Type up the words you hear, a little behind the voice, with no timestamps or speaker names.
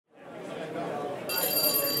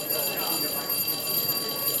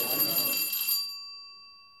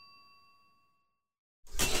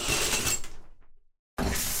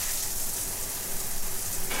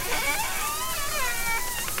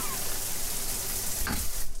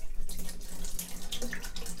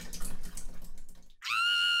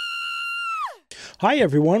Hi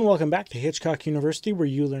everyone, welcome back to Hitchcock University, where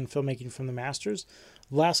you learn filmmaking from the masters.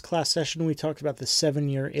 Last class session we talked about the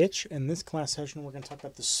 7-year itch, and this class session we're going to talk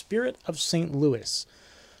about the Spirit of St. Louis.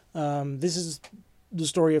 This is the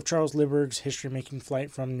story of Charles Lindbergh's history-making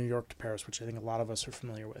flight from New York to Paris, which I think a lot of us are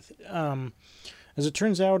familiar with. As it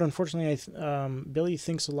turns out, unfortunately, Billy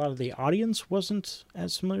thinks a lot of the audience wasn't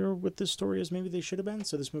as familiar with this story as maybe they should have been,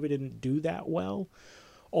 so this movie didn't do that well.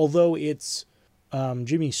 Although it's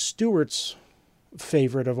Jimmy Stewart's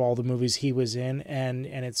favorite of all the movies he was in, and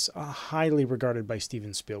it's highly regarded by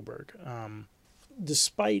Steven Spielberg.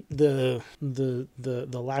 Despite the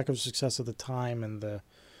lack of success at the time and the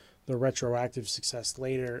retroactive success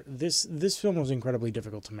later, this film was incredibly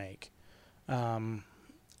difficult to make, and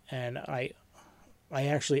I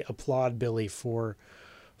actually applaud Billy for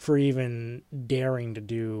even daring to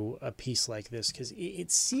do a piece like this, because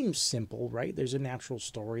it seems simple, right? There's a natural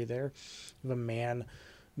story there of a man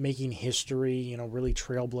making history, really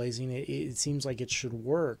trailblazing. It seems like it should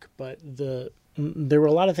work, but there were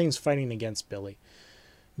a lot of things fighting against Billy.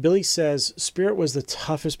 Billy says, Spirit was the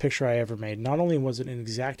toughest picture I ever made. Not only was it an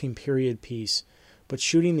exacting period piece, but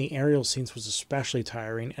shooting the aerial scenes was especially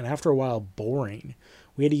tiring, and after a while, boring.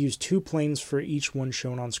 We had to use 2 planes for each one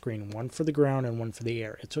shown on screen, one for the ground and one for the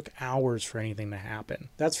air. It took hours for anything to happen.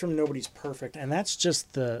 That's from Nobody's Perfect, and that's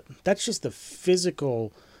just the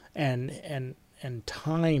physical and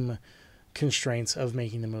time constraints of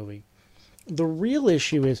making the movie. The real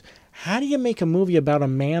issue is, how do you make a movie about a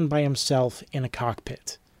man by himself in a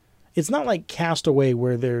cockpit? It's not like Castaway,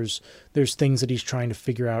 where there's things that he's trying to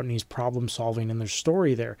figure out and he's problem solving and there's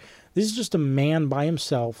story there. This is just a man by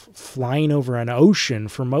himself flying over an ocean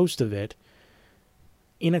for most of it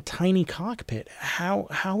in a tiny cockpit.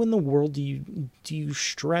 How in the world do you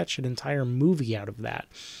stretch an entire movie out of that?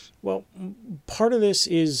 Well, part of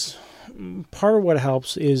what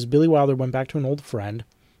helps is Billy Wilder went back to an old friend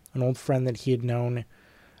that he had known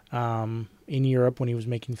in Europe when he was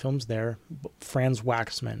making films there, Franz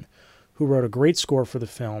Waxman, who wrote a great score for the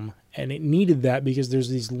film, and it needed that because there's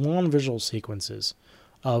these long visual sequences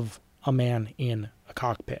of a man in a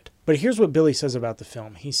cockpit. But here's what Billy says about the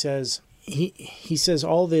film. He says he says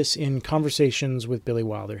all this in conversations with Billy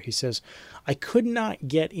Wilder. He says, I could not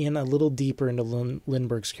get in a little deeper into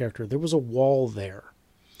Lindbergh's character. There was a wall there.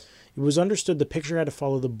 It was understood the picture had to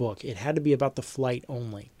follow the book. It had to be about the flight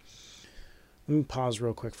only. Let me pause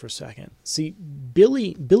real quick for a second. See,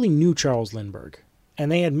 Billy knew Charles Lindbergh,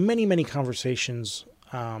 and they had many, many conversations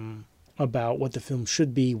about what the film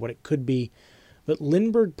should be, what it could be. But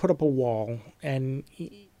Lindbergh put up a wall, and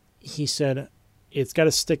he said, it's got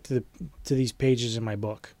to stick to these pages in my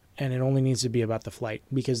book, and it only needs to be about the flight,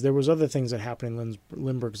 because there was other things that happened in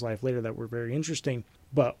Lindbergh's life later that were very interesting,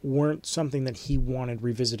 but weren't something that he wanted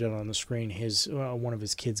revisited on the screen. One of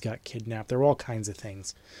his kids got kidnapped. There were all kinds of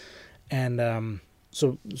things. And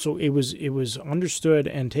so it was understood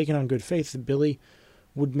and taken on good faith that Billy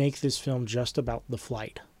would make this film just about the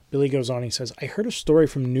flight. Billy goes on, he says, I heard a story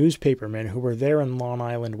from newspapermen who were there on Long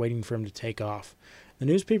Island waiting for him to take off. The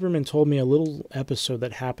newspapermen told me a little episode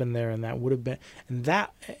that happened there, and that would have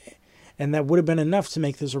been enough to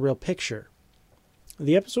make this a real picture.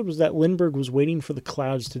 The episode was that Lindbergh was waiting for the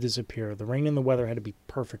clouds to disappear. The rain and the weather had to be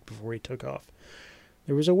perfect before he took off.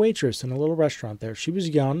 There was a waitress in a little restaurant there. She was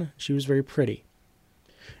young. She was very pretty.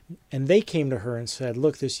 And they came to her and said,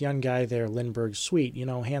 look, this young guy there, Lindbergh's sweet,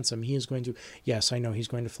 handsome. He is going to, yes, I know, he's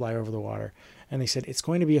going to fly over the water. And they said, it's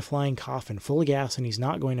going to be a flying coffin full of gas, and he's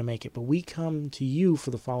not going to make it. But we come to you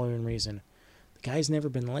for the following reason. The guy's never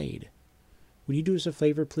been laid. Would you do us a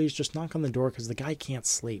favor, please? Just knock on the door, because the guy can't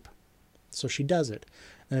sleep. So she does it.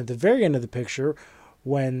 And at the very end of the picture,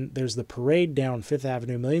 when there's the parade down Fifth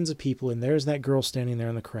Avenue, millions of people, and there's that girl standing there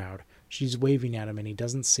in the crowd. She's waving at him, and he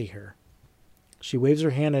doesn't see her. She waves her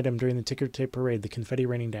hand at him during the ticker tape parade, the confetti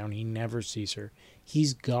raining down. He never sees her.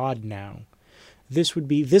 He's God now.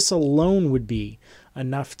 This alone would be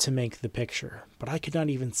enough to make the picture, but I could not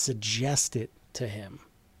even suggest it to him.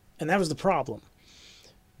 And that was the problem,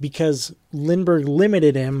 because Lindbergh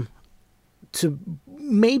limited him to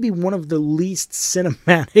maybe one of the least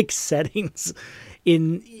cinematic settings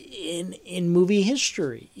in movie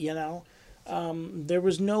history. There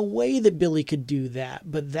was no way that Billy could do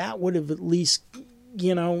that, but that would have at least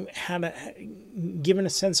had given a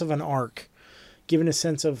sense of an arc, given a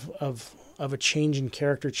sense of a change in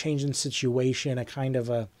character, change in situation, a kind of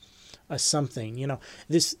a something.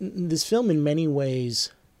 This film in many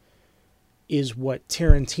ways is what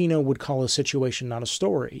Tarantino would call a situation, not a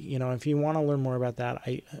story. If you want to learn more about that,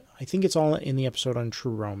 I think it's all in the episode on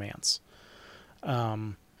True Romance.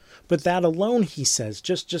 But that alone, he says,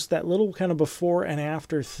 just that little kind of before and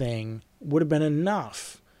after thing would have been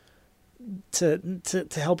enough to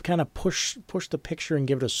help kind of push the picture and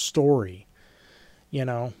give it a story, you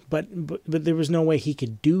know. But there was no way he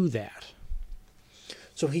could do that.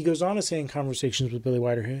 So he goes on to say in Conversations with Billy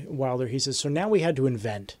Wilder, he says, so now we had to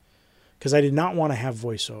invent, because I did not want to have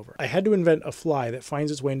voiceover. I had to invent a fly that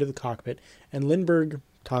finds its way into the cockpit, and Lindbergh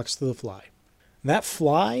talks to the fly. That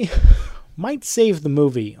fly might save the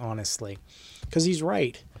movie, honestly, because he's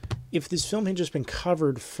right. If this film had just been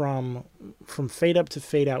covered from fade up to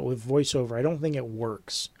fade out with voiceover, I don't think it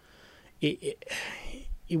works. It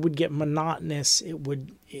would get monotonous. It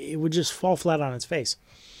would just fall flat on its face.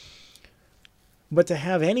 But to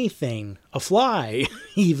have anything, a fly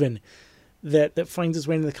even, that finds its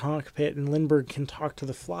way into the cockpit and Lindbergh can talk to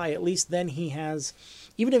the fly, at least then he has,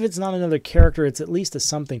 even if it's not another character, it's at least a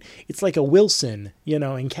something. It's like a Wilson, you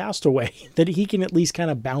know, in Castaway, that he can at least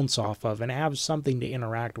kind of bounce off of and have something to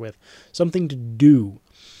interact with, something to do.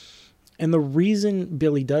 And the reason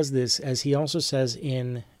Billy does this, as he also says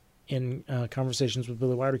in Conversations with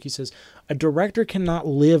Billy Wilder, he says, a director cannot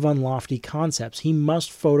live on lofty concepts. He must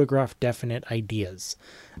photograph definite ideas.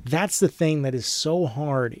 That's the thing that is so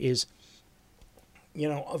hard is, you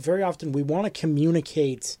know, very often we want to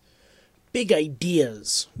communicate big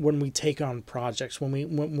ideas when we take on projects, when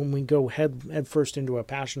we go head first into a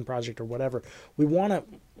passion project or whatever. We want to,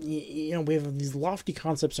 you know, we have these lofty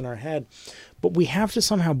concepts in our head, but we have to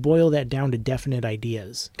somehow boil that down to definite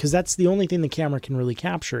ideas, because that's the only thing the camera can really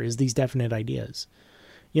capture is these definite ideas.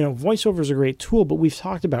 You know, voiceover is a great tool, but we've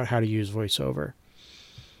talked about how to use voiceover.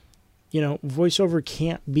 You know, voiceover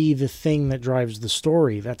can't be the thing that drives the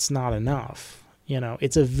story. That's not enough. You know,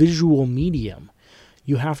 it's a visual medium.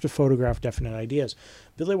 You have to photograph definite ideas.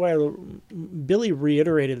 Billy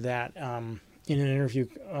reiterated that in an interview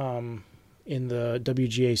in the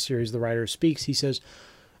WGA series, The Writer Speaks. He says,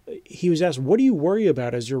 he was asked, what do you worry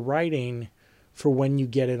about as you're writing for when you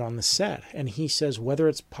get it on the set? And he says, whether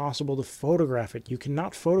it's possible to photograph it. You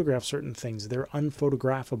cannot photograph certain things. They're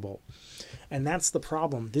unphotographable. And that's the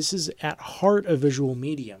problem. This is at heart a visual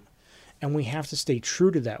medium. And we have to stay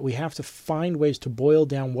true to that. We have to find ways to boil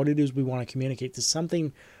down what it is we want to communicate to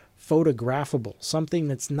something photographable, something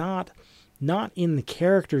that's not in the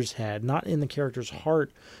character's head, not in the character's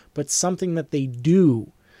heart, but something that they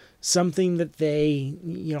do, something that they,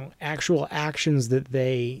 you know, actual actions that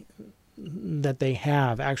they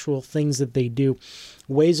have, actual things that they do,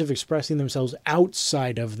 ways of expressing themselves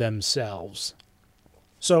outside of themselves.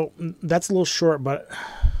 So that's a little short, but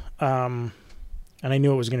and I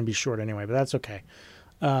knew it was going to be short anyway, but that's okay.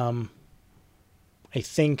 I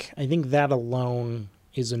think that alone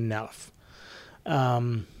is enough.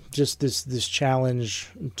 Just this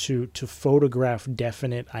challenge to photograph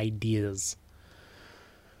definite ideas.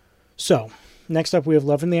 So, next up we have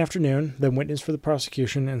Love in the Afternoon, then Witness for the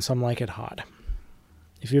Prosecution, and Some Like It Hot.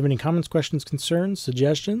 If you have any comments, questions, concerns,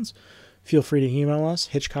 suggestions, feel free to email us,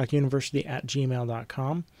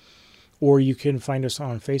 hitchcockuniversity@gmail.com. Or you can find us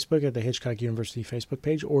on Facebook at the Hitchcock University Facebook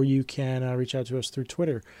page, or you can reach out to us through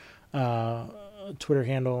Twitter. Twitter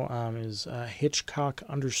handle is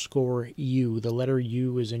Hitchcock_U. The letter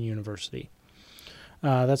U is in university.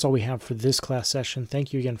 That's all we have for this class session.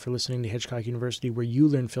 Thank you again for listening to Hitchcock University, where you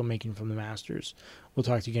learn filmmaking from the masters. We'll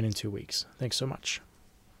talk to you again in 2 weeks. Thanks so much.